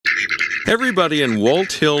Everybody in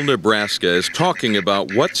Walt Hill, Nebraska is talking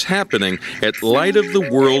about what's happening at Light of the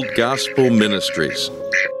World Gospel Ministries.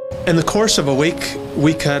 In the course of a week,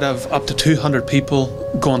 we could have up to 200 people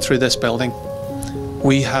going through this building.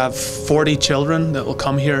 We have 40 children that will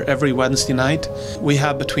come here every Wednesday night. We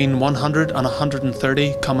have between 100 and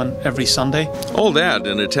 130 coming every Sunday. All that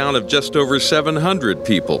in a town of just over 700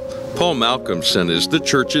 people. Paul Malcolmson is the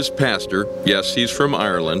church's pastor. Yes, he's from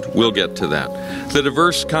Ireland. We'll get to that. The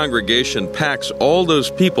diverse congregation packs all those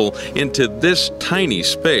people into this tiny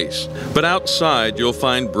space. But outside, you'll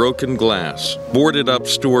find broken glass, boarded up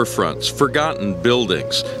storefronts, forgotten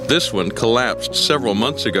buildings. This one collapsed several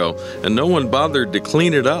months ago, and no one bothered to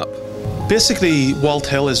clean it up. Basically, Walt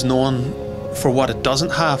Hill is known for what it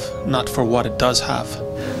doesn't have, not for what it does have.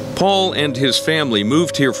 Paul and his family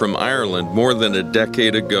moved here from Ireland more than a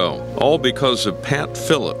decade ago, all because of Pat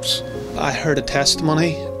Phillips. I heard a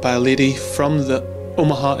testimony by a lady from the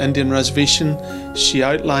Omaha Indian Reservation. She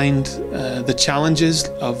outlined the challenges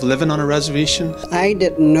of living on a reservation. I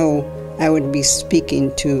didn't know I would be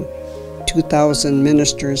speaking to 2,000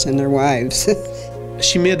 ministers and their wives.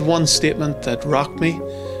 She made one statement that rocked me,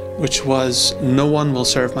 which was, "No one will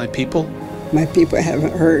serve my people." My people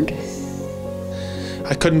haven't heard.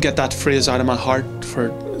 I couldn't get that phrase out of my heart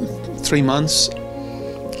for 3 months.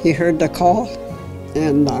 He heard the call,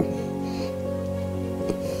 and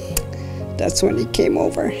that's when he came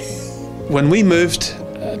over. When we moved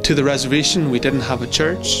to the reservation, we didn't have a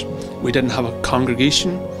church, we didn't have a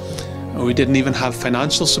congregation, we didn't even have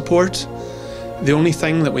financial support. The only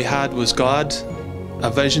thing that we had was God, a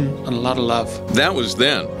vision, and a lot of love. That was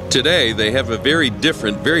then. Today, they have a very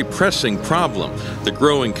different, very pressing problem. The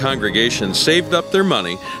growing congregation saved up their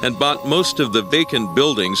money and bought most of the vacant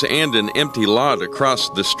buildings and an empty lot across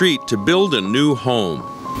the street to build a new home.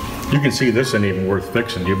 You can see this ain't even worth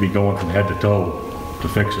fixing. You'd be going from head to toe to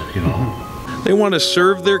fix it, you know. They want to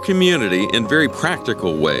serve their community in very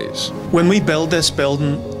practical ways. When we build this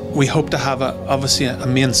building, we hope to have obviously a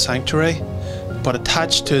main sanctuary, but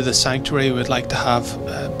attached to the sanctuary we'd like to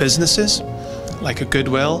have businesses like a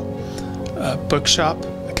Goodwill, a bookshop,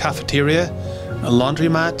 a cafeteria, a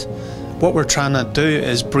laundromat. What we're trying to do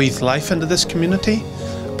is breathe life into this community,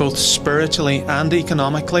 both spiritually and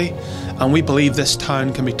economically, and we believe this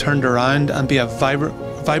town can be turned around and be a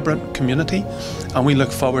vibrant community, and we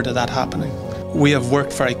look forward to that happening. We have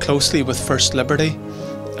worked very closely with First Liberty,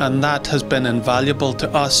 and that has been invaluable to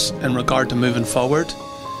us in regard to moving forward.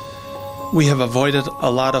 We have avoided a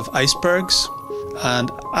lot of icebergs,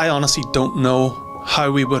 and I honestly don't know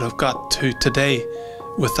how we would have got to today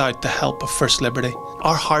without the help of First Liberty.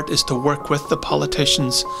 Our heart is to work with the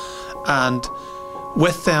politicians and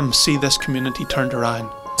with them see this community turned around.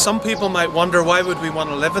 Some people might wonder, why would we want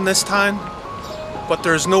to live in this town? But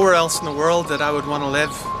there's nowhere else in the world that I would want to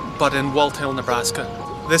live but in Walt Hill, Nebraska.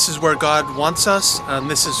 This is where God wants us, and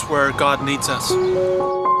this is where God needs us.